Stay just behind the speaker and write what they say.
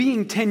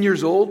being 10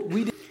 years old,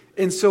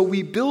 and so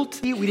we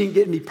didn't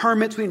get any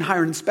permits, we didn't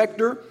hire an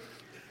inspector.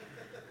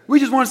 We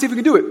just wanted to see if we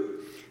could do it.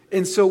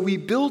 And so we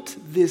built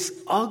this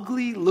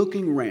ugly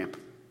looking ramp.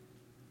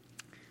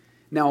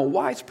 Now, a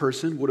wise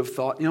person would have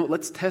thought,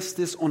 let's test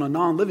this on a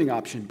non-living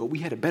option, but we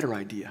had a better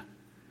idea.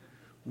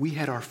 We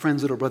had our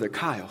friend's little brother,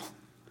 Kyle,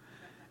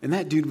 and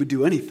that dude would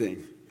do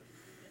anything.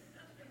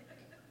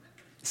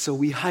 So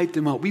we hyped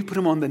him up. We put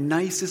him on the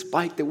nicest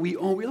bike that we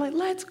own. We were like,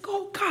 let's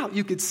go, Kyle.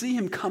 You could see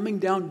him coming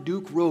down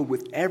Duke Road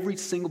with every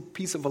single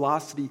piece of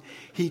velocity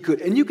he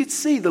could. And you could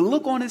see the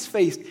look on his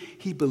face.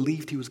 He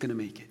believed he was going to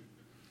make it.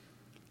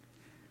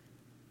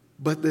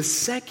 But the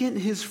second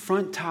his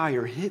front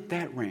tire hit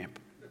that ramp,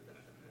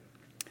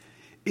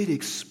 it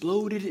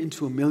exploded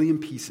into a million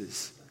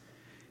pieces.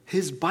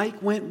 His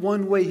bike went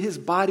one way, his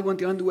body went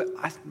the other way.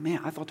 I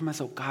thought to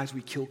myself, guys,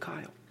 we killed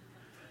Kyle.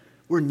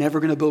 We're never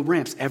going to build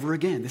ramps ever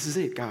again. This is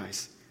it,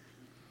 guys.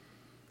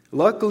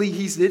 Luckily,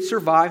 he did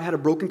survive, had a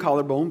broken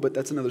collarbone, but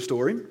that's another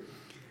story.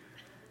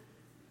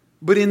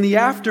 But in the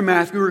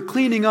aftermath, we were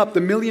cleaning up the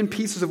million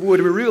pieces of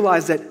wood, and we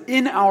realized that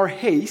in our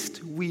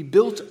haste, we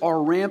built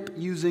our ramp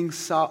using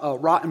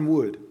rotten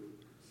wood.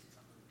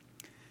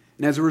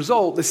 And as a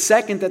result, the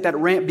second that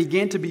ramp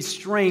began to be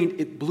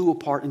strained, it blew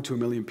apart into a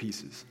million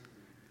pieces.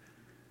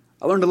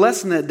 I learned a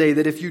lesson that day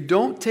that if you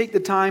don't take the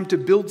time to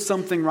build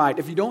something right,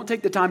 if you don't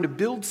take the time to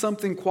build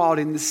something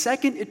quality, and the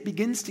second it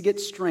begins to get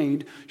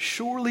strained,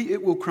 surely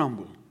it will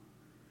crumble.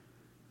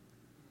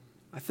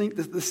 I think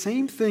that the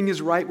same thing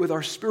is right with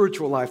our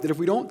spiritual life, that if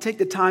we don't take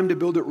the time to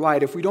build it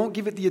right, if we don't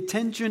give it the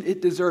attention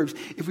it deserves,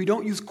 if we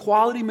don't use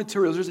quality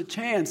materials, there's a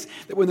chance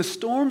that when the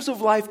storms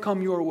of life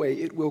come your way,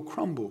 it will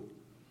crumble.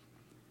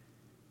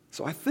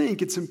 So I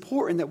think it's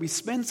important that we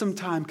spend some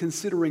time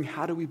considering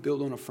how do we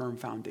build on a firm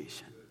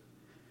foundation.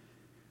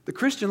 The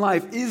Christian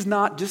life is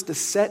not just a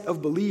set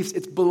of beliefs.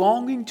 It's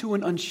belonging to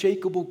an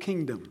unshakable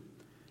kingdom.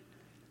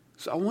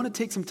 So I want to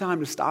take some time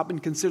to stop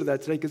and consider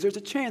that today, because there's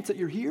a chance that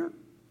you're here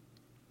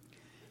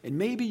and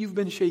maybe you've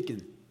been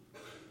shaken.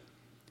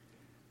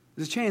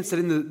 There's a chance that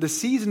in the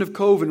season of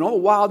COVID and all the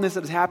wildness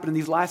that has happened in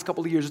these last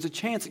couple of years, there's a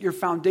chance that your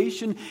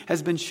foundation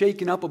has been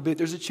shaken up a bit.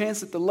 There's a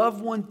chance that the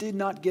loved one did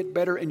not get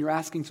better and you're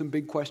asking some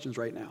big questions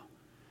right now.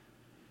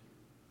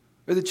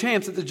 There's a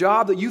chance that the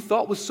job that you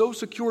thought was so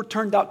secure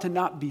turned out to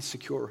not be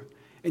secure.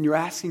 And you're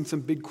asking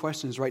some big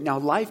questions right now.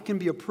 Life can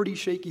be a pretty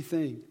shaky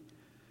thing.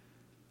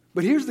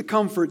 But here's the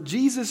comfort.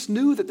 Jesus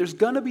knew that there's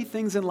going to be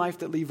things in life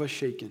that leave us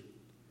shaken.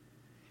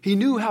 He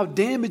knew how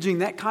damaging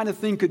that kind of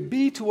thing could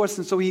be to us.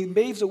 And so he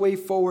paves a way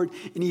forward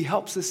and he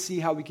helps us see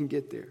how we can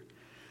get there.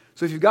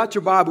 So if you've got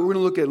your Bible, we're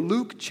going to look at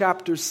Luke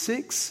chapter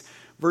 6,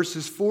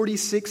 verses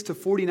 46 to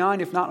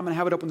 49. If not, I'm going to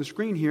have it up on the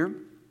screen here.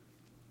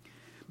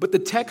 But the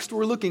text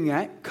we're looking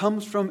at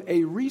comes from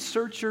a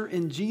researcher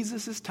in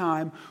Jesus'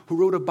 time who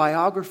wrote a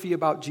biography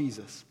about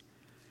Jesus.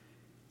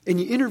 And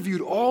he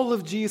interviewed all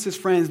of Jesus'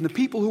 friends and the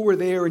people who were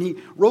there, and he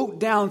wrote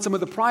down some of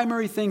the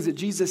primary things that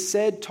Jesus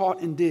said, taught,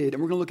 and did.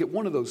 And we're going to look at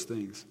one of those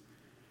things.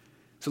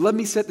 So let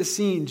me set the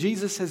scene.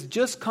 Jesus has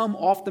just come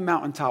off the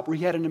mountaintop where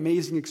he had an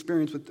amazing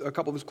experience with a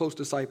couple of his close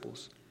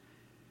disciples.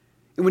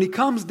 And when he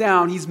comes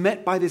down, he's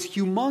met by this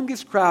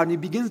humongous crowd, and he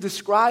begins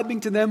describing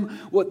to them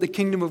what the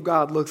kingdom of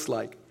God looks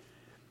like.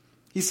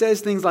 He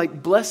says things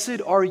like,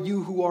 "Blessed are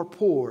you who are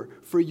poor,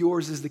 for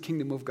yours is the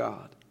kingdom of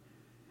God.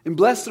 And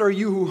blessed are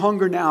you who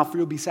hunger now, for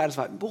you'll be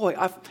satisfied." Boy,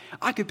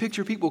 I could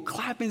picture people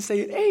clapping,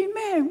 saying,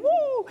 "Amen,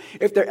 woo!"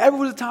 If there ever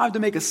was a time to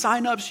make a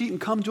sign-up sheet and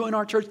come join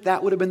our church,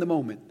 that would have been the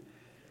moment.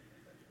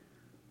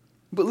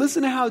 But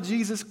listen to how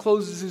Jesus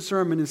closes his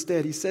sermon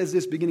instead. He says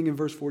this beginning in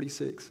verse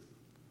 46.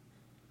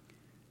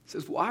 He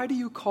says, "Why do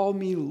you call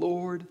me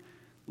Lord,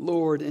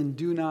 Lord, and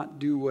do not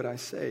do what I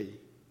say?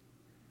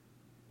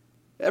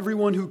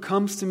 Everyone who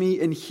comes to me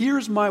and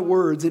hears my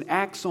words and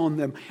acts on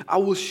them, I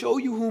will show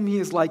you whom he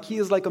is like. He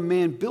is like a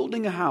man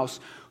building a house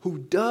who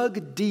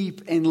dug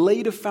deep and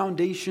laid a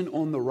foundation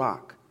on the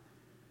rock.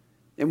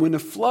 And when the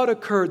flood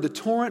occurred, the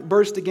torrent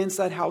burst against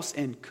that house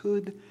and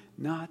could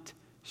not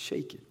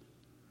shake it,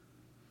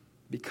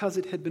 because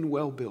it had been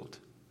well built.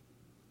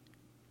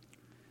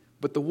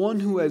 But the one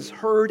who has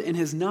heard and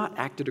has not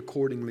acted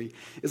accordingly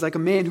is like a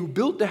man who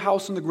built a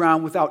house on the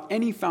ground without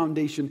any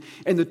foundation,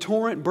 and the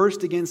torrent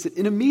burst against it,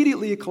 and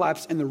immediately it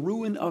collapsed, and the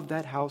ruin of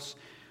that house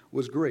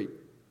was great."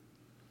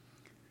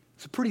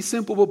 It's a pretty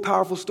simple but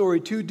powerful story.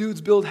 Two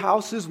dudes built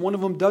houses. One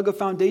of them dug a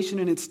foundation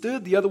and it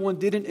stood. The other one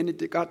didn't, and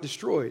it got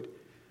destroyed.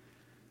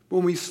 But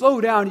when we slow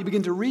down, you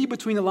begin to read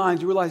between the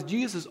lines, you realize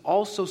Jesus is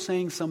also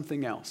saying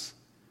something else.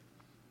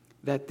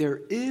 That there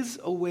is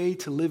a way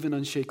to live an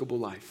unshakable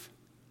life.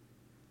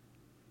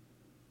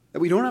 That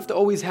we don't have to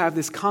always have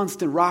this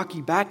constant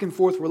rocky back and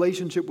forth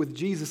relationship with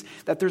Jesus.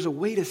 That there's a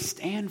way to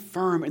stand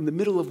firm in the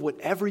middle of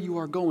whatever you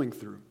are going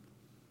through.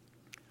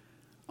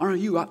 I don't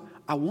know you,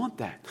 I want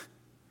that.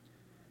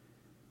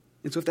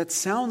 And so if that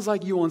sounds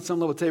like you on some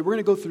level today, we're going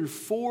to go through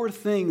four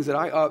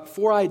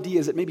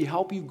ideas that maybe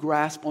help you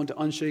grasp onto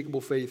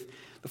unshakable faith.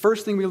 The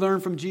first thing we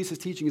learn from Jesus'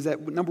 teaching is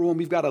that, number one,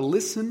 we've got to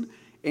listen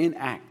and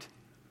act.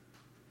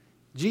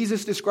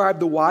 Jesus described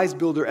the wise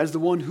builder as the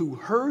one who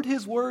heard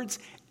his words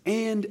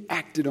and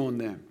acted on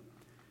them.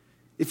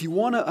 If you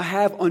want to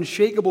have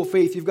unshakable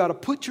faith, you've got to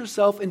put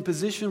yourself in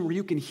position where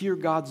you can hear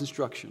God's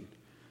instruction.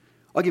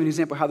 I'll give you an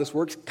example of how this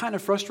works. Kind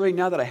of frustrating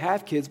now that I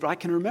have kids, but I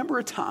can remember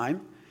a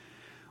time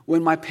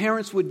when my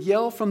parents would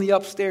yell from the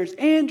upstairs,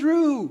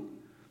 "Andrew!"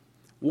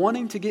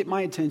 wanting to get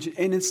my attention.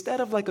 And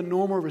instead of like a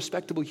normal,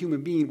 respectable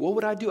human being, what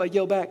would I do? I'd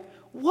yell back,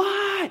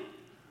 "What?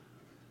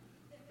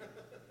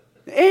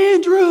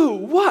 Andrew,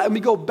 what?" And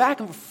we go back,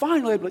 and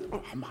finally I'd be like,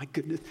 "Oh my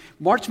goodness."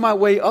 March my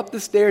way up the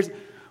stairs.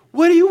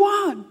 "What do you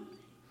want?"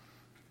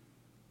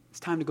 "It's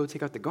time to go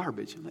take out the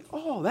garbage." I'm like,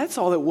 "Oh, that's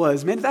all it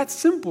was, man. That's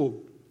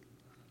simple."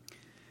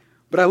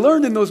 But I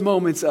learned in those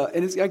moments,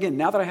 and it's, again,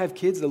 now that I have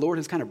kids, the Lord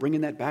is kind of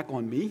bringing that back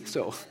on me.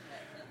 So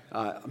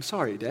I'm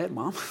sorry, Dad,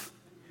 Mom.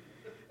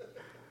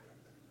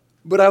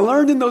 But I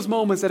learned in those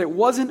moments that it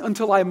wasn't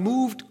until I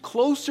moved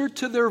closer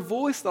to their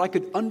voice that I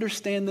could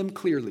understand them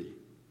clearly.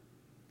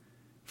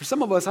 For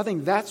some of us, I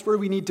think that's where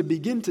we need to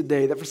begin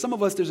today, that for some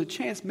of us, there's a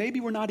chance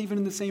maybe we're not even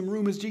in the same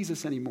room as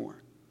Jesus anymore.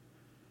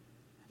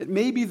 It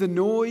may be the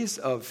noise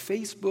of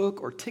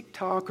Facebook or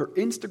TikTok or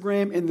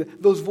Instagram and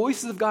those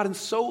voices have gotten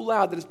so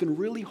loud that it's been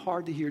really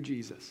hard to hear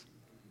Jesus.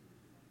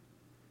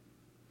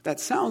 If that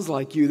sounds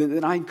like you,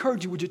 then I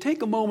encourage you, would you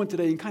take a moment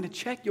today and kind of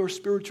check your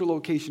spiritual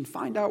location,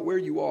 find out where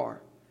you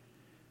are.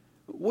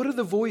 What are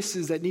the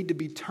voices that need to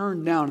be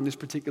turned down in this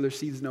particular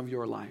season of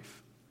your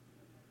life?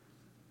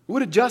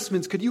 What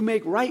adjustments could you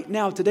make right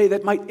now today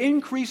that might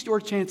increase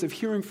your chance of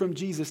hearing from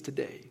Jesus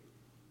today?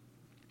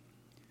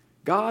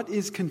 God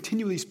is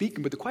continually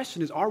speaking, but the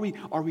question is, are we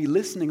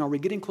listening? Are we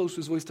getting close to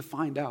his voice to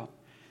find out?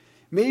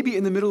 Maybe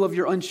in the middle of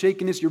your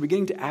unshakenness, you're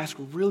beginning to ask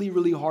really,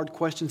 really hard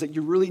questions that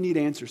you really need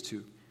answers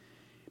to.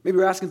 Maybe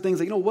you're asking things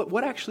like,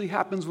 what actually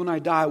happens when I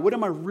die? What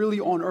am I really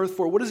on earth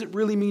for? What does it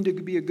really mean to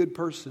be a good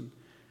person?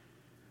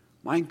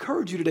 I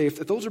encourage you today, if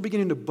those are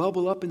beginning to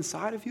bubble up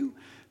inside of you,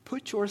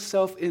 put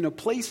yourself in a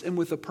place and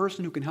with a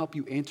person who can help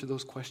you answer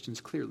those questions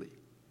clearly.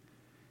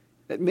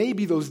 That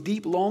maybe those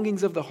deep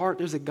longings of the heart,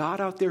 there's a God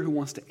out there who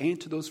wants to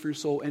answer those for your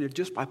soul. And if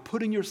just by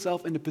putting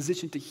yourself in a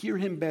position to hear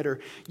him better,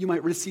 you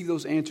might receive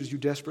those answers you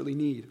desperately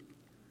need.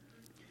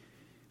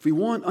 If we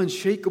want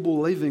unshakable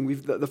living,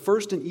 the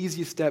first and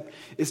easiest step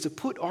is to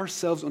put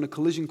ourselves on a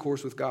collision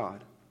course with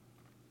God.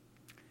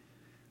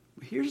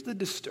 Here's the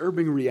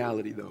disturbing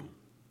reality, though.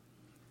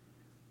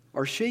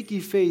 Our shaky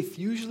faith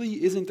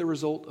usually isn't the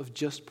result of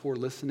just poor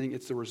listening.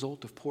 It's the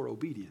result of poor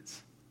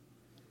obedience.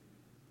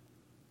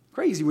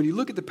 Crazy, when you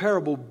look at the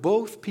parable,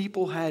 both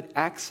people had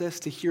access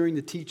to hearing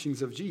the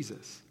teachings of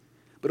Jesus,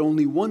 but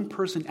only one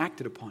person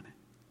acted upon it.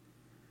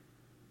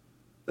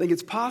 I think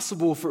it's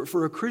possible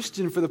for a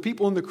Christian, for the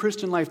people in the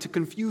Christian life, to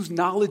confuse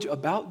knowledge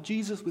about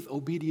Jesus with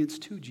obedience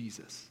to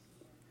Jesus.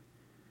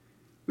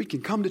 We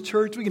can come to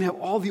church, we can have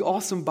all the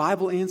awesome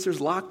Bible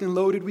answers locked and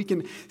loaded, we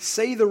can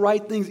say the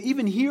right things,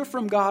 even hear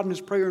from God in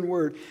his prayer and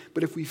word,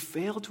 but if we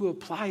fail to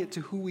apply it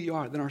to who we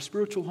are, then our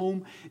spiritual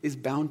home is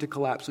bound to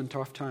collapse when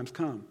tough times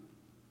come.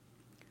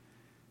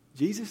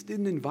 Jesus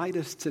didn't invite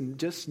us to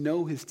just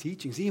know his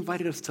teachings. He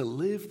invited us to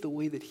live the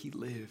way that he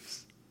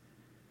lives.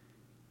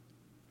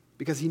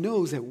 Because he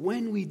knows that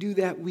when we do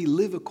that, we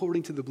live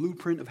according to the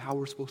blueprint of how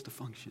we're supposed to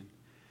function.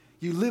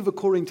 You live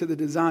according to the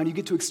design. You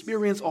get to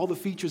experience all the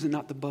features and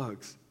not the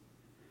bugs.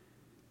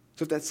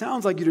 So if that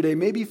sounds like you today,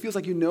 maybe it feels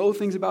like you know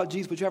things about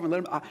Jesus, but you haven't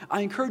let him.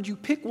 I encourage you,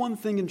 pick one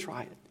thing and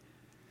try it.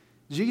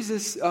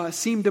 Jesus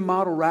seemed to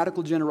model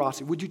radical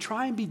generosity. Would you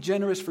try and be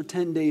generous for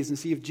 10 days and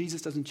see if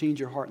Jesus doesn't change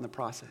your heart in the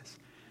process?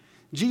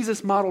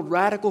 Jesus modeled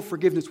radical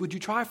forgiveness. Would you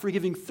try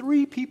forgiving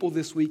 3 people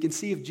this week and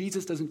see if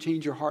Jesus doesn't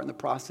change your heart in the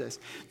process?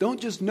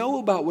 Don't just know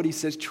about what he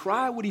says.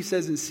 Try what he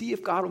says and see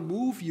if God will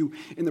move you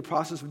in the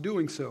process of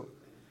doing so.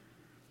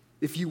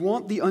 If you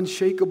want the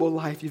unshakable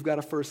life, you've got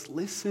to first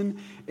listen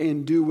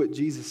and do what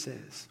Jesus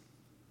says.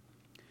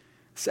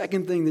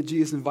 Second thing that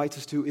Jesus invites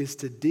us to is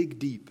to dig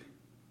deep.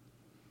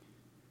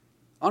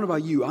 I don't know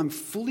about you, I'm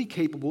fully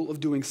capable of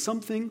doing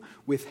something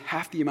with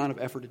half the amount of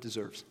effort it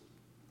deserves.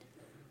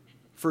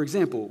 For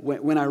example,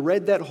 when I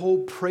read that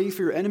whole pray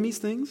for your enemies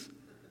things,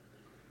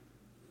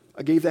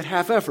 I gave that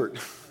half effort.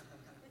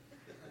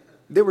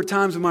 There were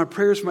times when my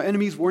prayers for my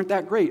enemies weren't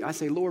that great. I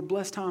say, Lord,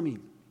 bless Tommy.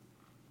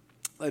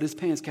 Let his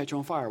pants catch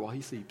on fire while he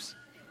sleeps.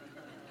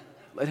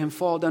 Let him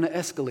fall down an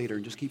escalator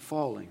and just keep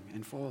falling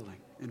and falling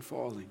and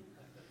falling.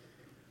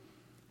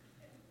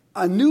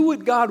 I knew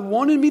what God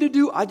wanted me to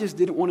do. I just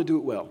didn't want to do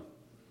it well.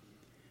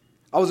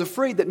 I was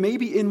afraid that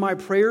maybe in my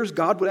prayers,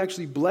 God would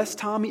actually bless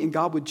Tommy and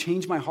God would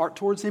change my heart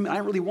towards him. And I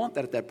didn't really want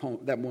that at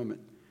that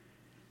moment.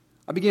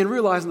 I began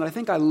realizing that I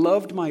think I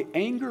loved my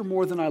anger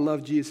more than I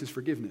loved Jesus'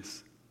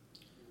 forgiveness.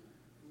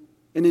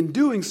 And in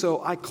doing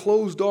so, I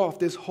closed off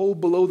this whole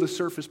below the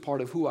surface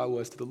part of who I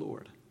was to the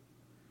Lord.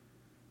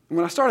 And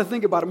when I started to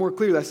think about it more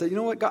clearly, I said, you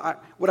know what, God,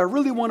 what I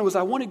really wanted was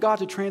I wanted God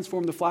to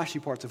transform the flashy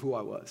parts of who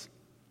I was.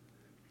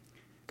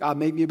 God,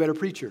 make me a better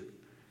preacher.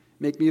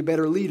 Make me a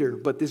better leader.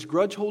 But this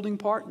grudge-holding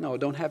part, no,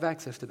 don't have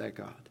access to that,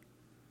 God.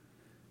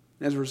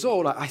 And as a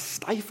result, I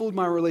stifled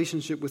my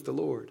relationship with the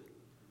Lord.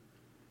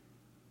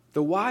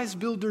 The wise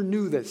builder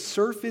knew that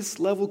surface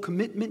level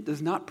commitment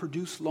does not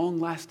produce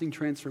long-lasting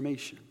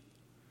transformation.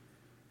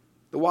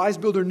 The wise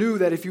builder knew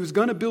that if he was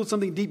going to build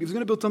something deep, he was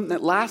going to build something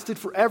that lasted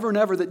forever and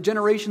ever, that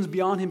generations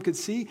beyond him could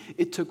see,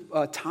 it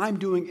took time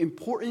doing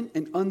important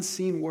and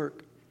unseen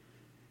work.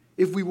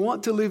 If we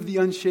want to live the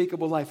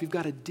unshakable life, we've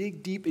got to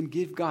dig deep and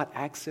give God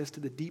access to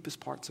the deepest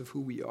parts of who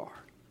we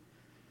are.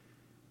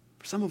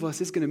 For some of us,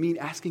 it's going to mean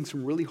asking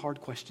some really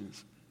hard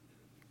questions.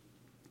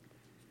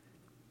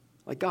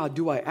 Like, God,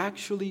 do I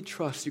actually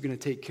trust you're going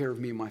to take care of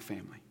me and my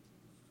family?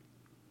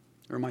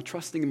 Or am I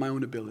trusting in my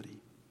own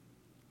ability?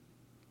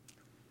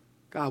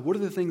 God, what are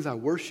the things I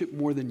worship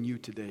more than you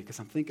today? Because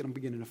I'm thinking I'm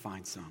beginning to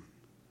find some.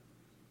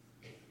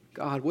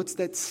 God, what's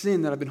that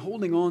sin that I've been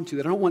holding on to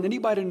that I don't want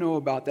anybody to know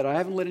about, that I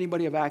haven't let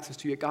anybody have access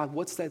to yet? God,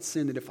 what's that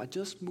sin that if I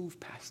just move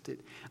past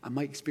it, I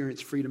might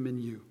experience freedom in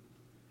you?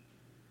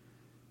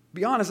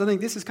 Be honest, I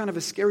think this is kind of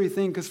a scary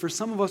thing because for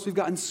some of us, we've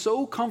gotten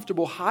so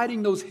comfortable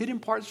hiding those hidden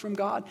parts from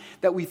God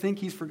that we think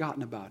he's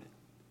forgotten about it.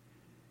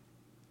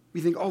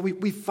 We think, oh,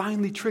 we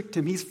finally tricked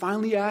him. He's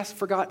finally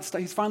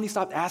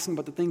stopped asking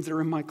about the things that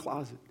are in my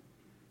closet.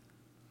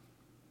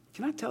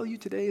 Can I tell you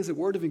today as a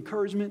word of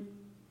encouragement,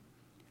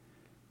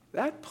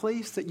 that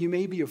place that you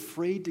may be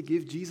afraid to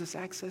give Jesus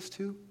access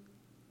to,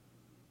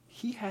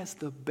 he has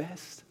the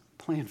best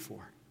plan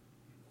for.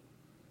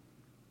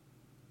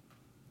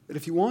 That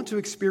if you want to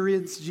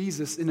experience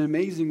Jesus in an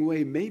amazing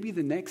way, maybe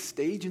the next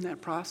stage in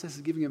that process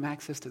is giving him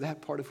access to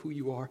that part of who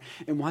you are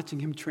and watching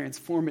him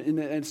transform it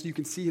and so you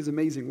can see his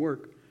amazing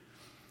work.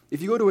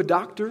 If you go to a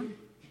doctor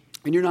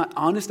and you're not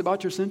honest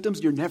about your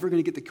symptoms, you're never going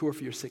to get the cure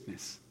for your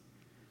sickness.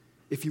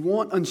 If you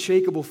want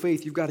unshakable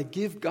faith, you've got to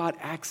give God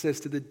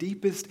access to the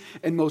deepest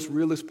and most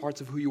realist parts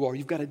of who you are.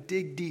 You've got to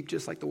dig deep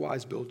just like the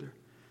wise builder.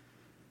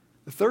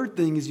 The third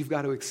thing is you've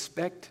got to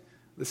expect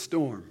the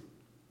storm.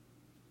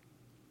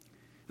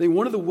 I think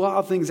one of the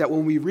wild things that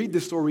when we read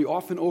this story we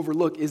often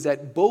overlook is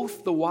that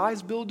both the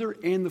wise builder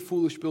and the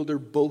foolish builder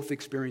both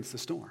experience the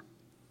storm.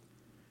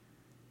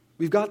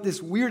 We've got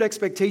this weird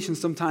expectation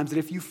sometimes that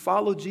if you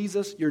follow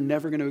Jesus, you're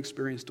never going to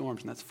experience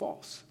storms, and that's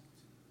false.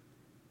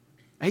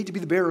 I hate to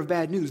be the bearer of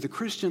bad news. The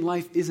Christian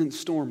life isn't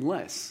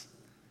stormless,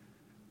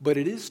 but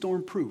it is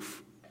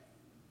storm-proof.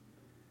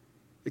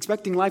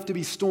 Expecting life to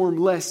be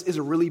stormless is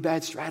a really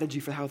bad strategy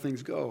for how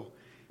things go.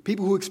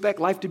 People who expect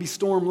life to be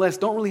stormless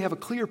don't really have a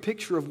clear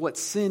picture of what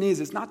sin is.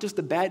 It's not just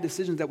the bad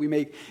decisions that we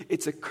make.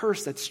 It's a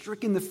curse that's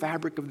stricken the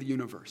fabric of the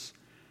universe.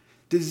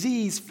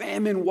 Disease,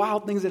 famine,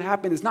 wild things that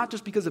happen is not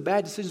just because of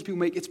bad decisions people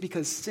make. It's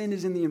because sin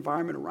is in the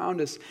environment around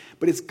us.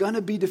 But it's going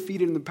to be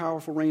defeated in the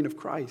powerful reign of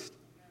Christ.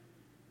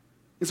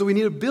 And so we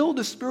need to build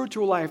a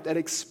spiritual life that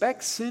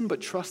expects sin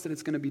but trusts that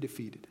it's going to be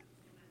defeated.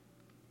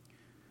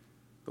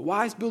 The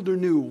wise builder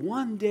knew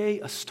one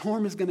day a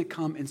storm is going to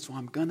come, and so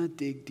I'm going to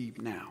dig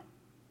deep now.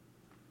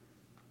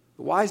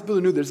 The wise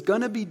builder knew there's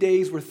going to be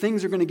days where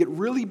things are going to get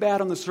really bad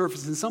on the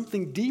surface, and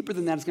something deeper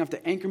than that is going to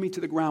have to anchor me to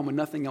the ground when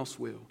nothing else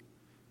will.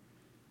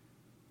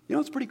 You know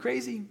what's pretty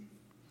crazy?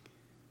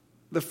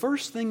 The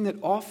first thing that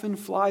often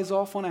flies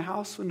off on a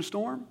house in a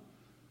storm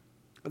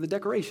are the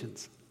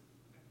decorations.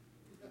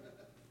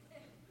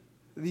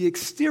 The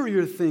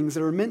exterior things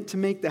that are meant to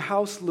make the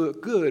house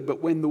look good,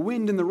 but when the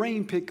wind and the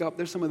rain pick up,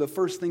 they're some of the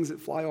first things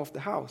that fly off the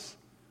house.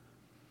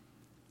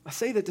 I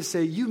say that to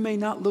say you may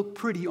not look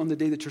pretty on the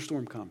day that your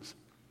storm comes.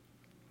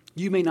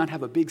 You may not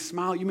have a big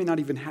smile. You may not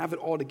even have it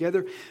all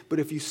together. But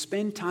if you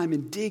spend time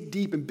and dig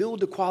deep and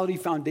build a quality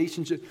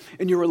foundation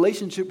in your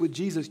relationship with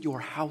Jesus, your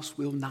house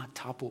will not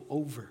topple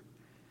over.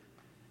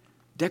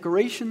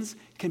 Decorations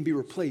can be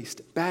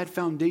replaced. Bad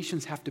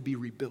foundations have to be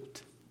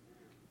rebuilt.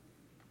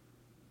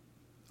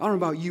 I don't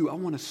know about you. I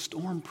want a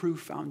storm-proof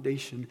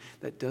foundation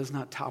that does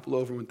not topple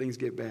over when things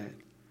get bad.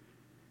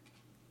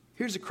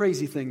 Here's a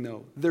crazy thing,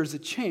 though. There's a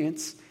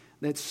chance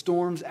that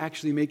storms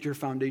actually make your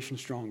foundation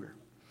stronger.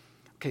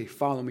 Okay,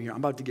 follow me here. I'm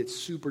about to get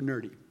super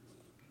nerdy.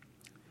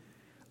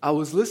 I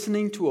was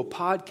listening to a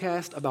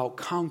podcast about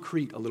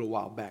concrete a little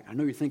while back. I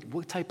know you're thinking,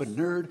 what type of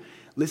nerd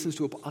listens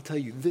to I'll tell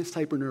you, this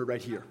type of nerd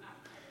right here.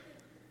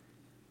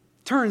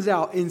 Turns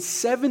out in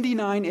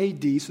 79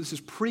 AD, so this is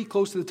pretty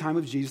close to the time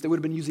of Jesus, they would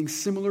have been using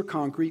similar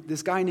concrete.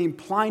 This guy named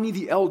Pliny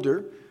the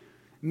Elder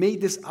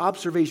made this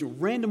observation,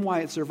 random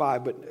why it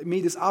survived, but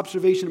made this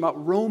observation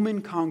about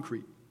Roman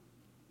concrete.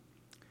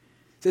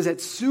 It says,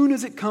 as soon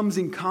as it comes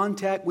in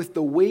contact with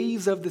the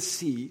waves of the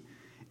sea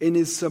and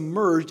is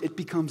submerged, it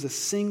becomes a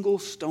single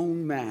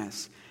stone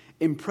mass,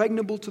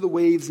 impregnable to the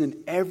waves and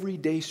every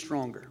day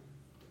stronger.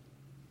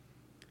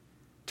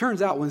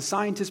 Turns out when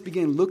scientists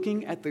began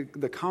looking at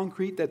the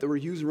concrete that they were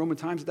used in Roman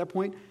times at that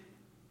point,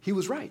 he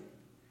was right.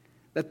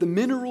 That the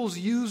minerals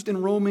used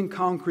in Roman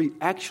concrete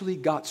actually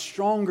got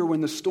stronger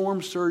when the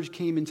storm surge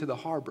came into the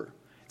harbor.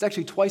 It's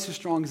actually twice as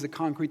strong as the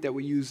concrete that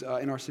we use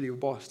in our city of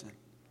Boston.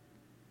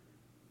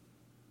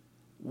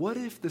 What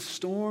if the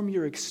storm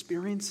you're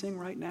experiencing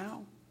right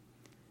now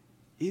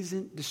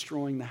isn't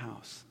destroying the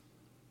house?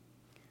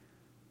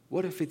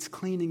 What if it's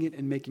cleaning it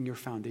and making your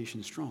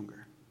foundation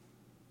stronger?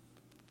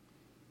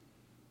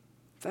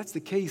 If that's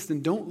the case,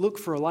 then don't look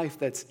for a life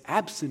that's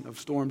absent of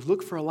storms.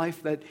 Look for a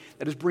life that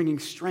is bringing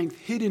strength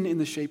hidden in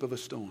the shape of a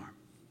storm.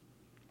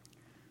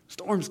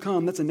 Storms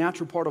come, that's a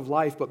natural part of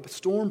life, but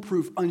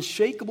storm-proof,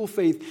 unshakable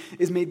faith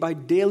is made by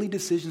daily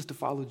decisions to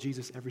follow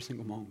Jesus every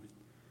single moment.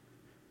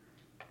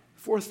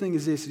 Fourth thing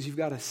is this, is you've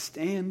got to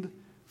stand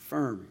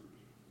firm.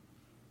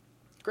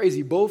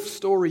 Crazy, both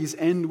stories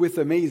end with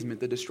amazement,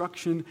 the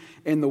destruction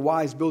and the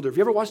wise builder. If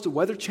you ever watched the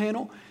Weather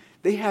Channel,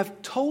 they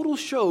have total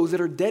shows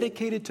that are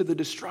dedicated to the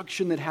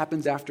destruction that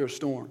happens after a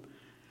storm.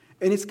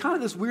 And it's kind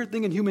of this weird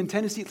thing in human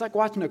tendency. It's like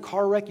watching a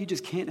car wreck. You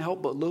just can't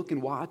help but look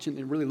and watch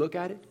and really look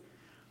at it.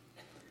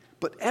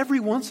 But every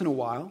once in a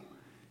while,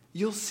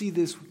 you'll see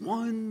this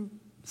one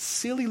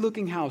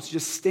silly-looking house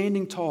just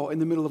standing tall in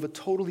the middle of a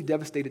totally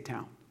devastated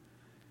town.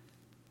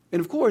 And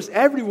of course,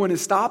 everyone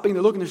is stopping.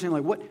 They're looking, they're saying,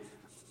 like, what?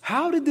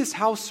 How did this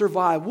house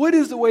survive? What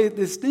is the way that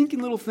this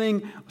stinking little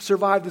thing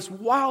survived this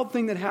wild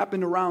thing that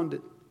happened around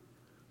it?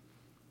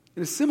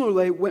 In a similar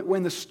way,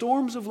 when the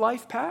storms of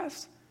life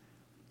pass,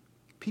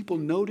 people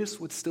notice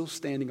what's still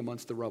standing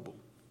amongst the rubble.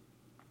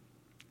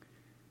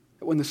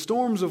 When the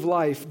storms of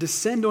life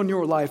descend on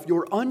your life,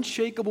 your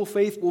unshakable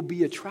faith will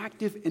be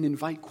attractive and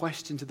invite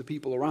question to the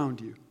people around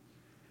you.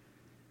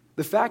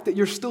 The fact that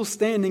you're still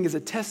standing is a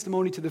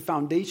testimony to the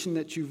foundation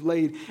that you've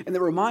laid, and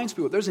that reminds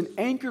people there's an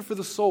anchor for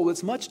the soul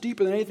that's much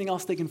deeper than anything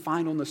else they can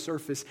find on the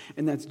surface,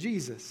 and that's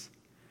Jesus.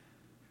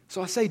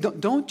 So I say,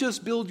 don't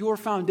just build your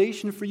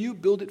foundation for you,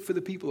 build it for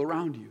the people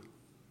around you.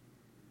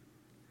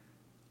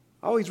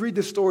 I always read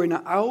this story, and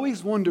I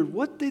always wondered,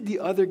 what did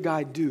the other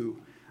guy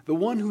do? The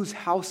one whose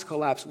house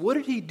collapsed, what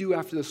did he do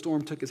after the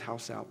storm took his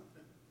house out?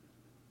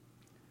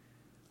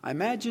 I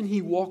imagine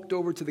he walked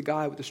over to the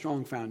guy with the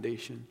strong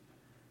foundation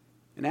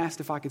and asked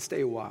if I could stay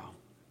a while.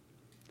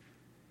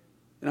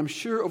 And I'm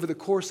sure over the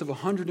course of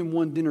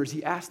 101 dinners,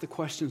 he asked the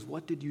questions,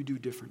 what did you do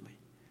differently?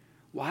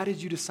 Why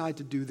did you decide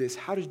to do this?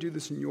 How did you do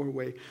this in your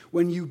way?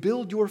 When you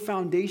build your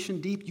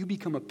foundation deep, you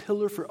become a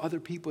pillar for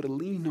other people to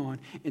lean on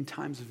in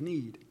times of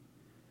need.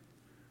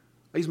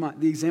 I use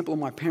the example of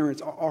my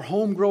parents. Our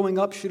home growing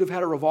up should have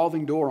had a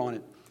revolving door on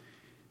it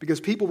because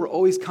people were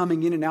always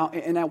coming in and out.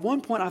 And at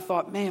one point I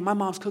thought, man, my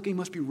mom's cooking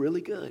must be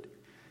really good.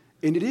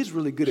 And it is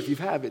really good if you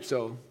have it.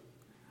 So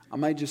I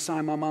might just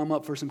sign my mom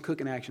up for some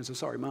cooking action. So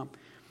sorry, Mom.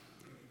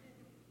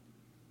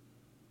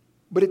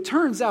 But it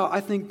turns out, I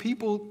think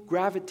people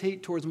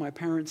gravitate towards my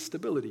parents'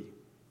 stability.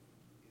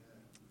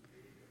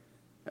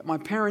 My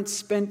parents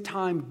spent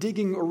time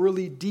digging a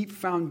really deep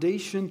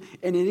foundation,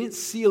 and they didn't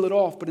seal it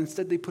off, but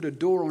instead they put a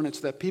door on it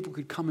so that people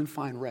could come and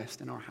find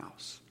rest in our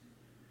house.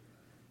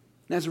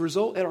 And as a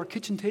result, at our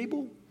kitchen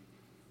table,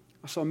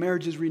 I saw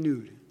marriages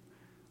renewed.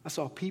 I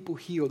saw people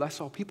healed. I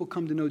saw people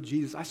come to know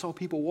Jesus. I saw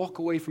people walk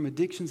away from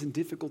addictions and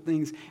difficult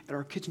things at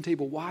our kitchen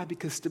table. Why?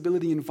 Because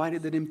stability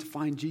invited them to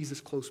find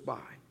Jesus close by.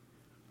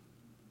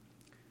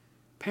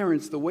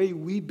 Parents, the way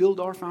we build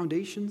our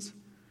foundations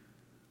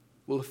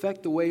will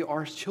affect the way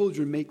our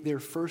children make their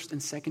first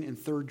and second and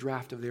third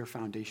draft of their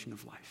foundation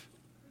of life.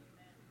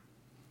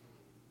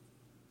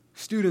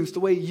 Students, the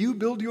way you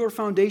build your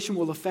foundation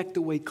will affect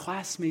the way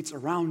classmates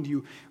around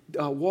you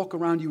walk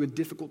around you in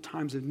difficult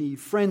times of need.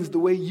 Friends, the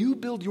way you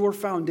build your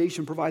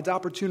foundation provides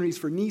opportunities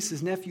for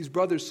nieces, nephews,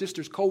 brothers,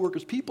 sisters,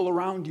 co-workers, people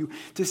around you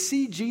to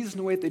see Jesus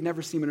in a way that they'd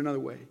never seen him in another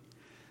way.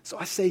 So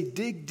I say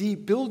dig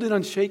deep, build an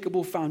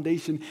unshakable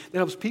foundation that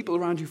helps people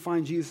around you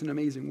find Jesus in an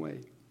amazing way.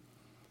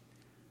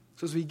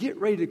 So as we get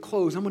ready to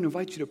close, I'm going to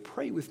invite you to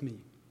pray with me.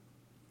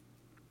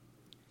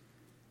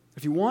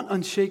 If you want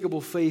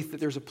unshakable faith, that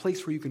there's a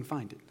place where you can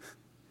find it.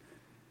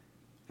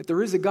 That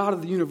there is a God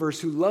of the universe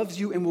who loves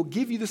you and will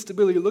give you the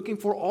stability you're looking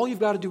for. All you've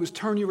got to do is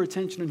turn your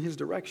attention in his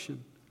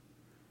direction.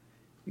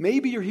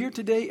 Maybe you're here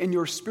today and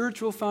your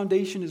spiritual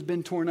foundation has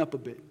been torn up a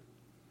bit.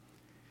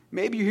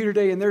 Maybe you're here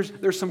today and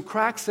there's some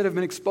cracks that have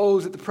been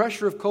exposed at the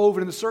pressure of COVID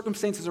and the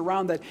circumstances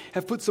around that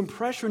have put some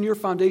pressure on your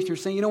foundation. You're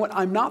saying, you know what,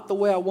 I'm not the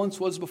way I once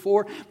was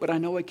before, but I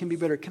know I can be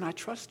better. Can I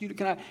trust you?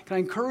 Can I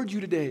encourage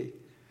you today?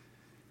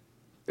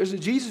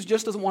 Jesus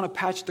just doesn't want to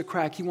patch the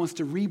crack. He wants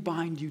to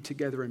rebind you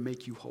together and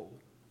make you whole.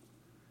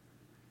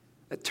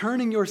 That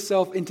turning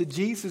yourself into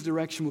Jesus'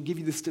 direction will give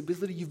you the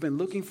stability you've been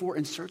looking for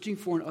and searching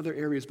for in other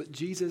areas, but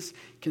Jesus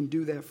can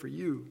do that for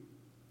you.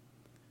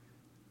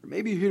 Or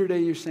maybe you're here today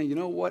and you're saying, you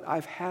know what,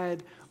 I've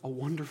had a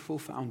wonderful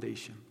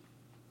foundation,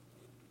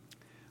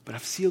 but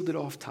I've sealed it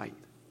off tight.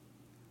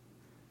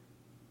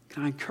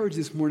 Can I encourage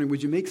this morning,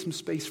 would you make some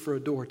space for a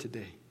door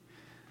today?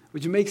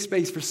 Would you make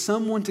space for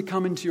someone to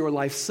come into your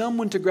life,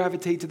 someone to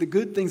gravitate to the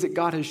good things that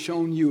God has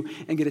shown you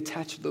and get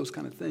attached to those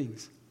kind of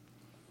things?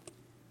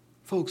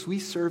 Folks, we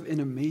serve an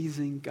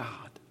amazing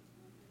God.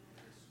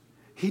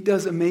 He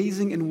does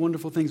amazing and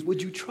wonderful things.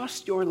 Would you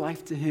trust your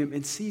life to him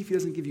and see if he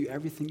doesn't give you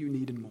everything you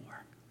need and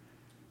more?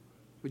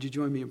 Would you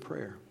join me in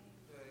prayer?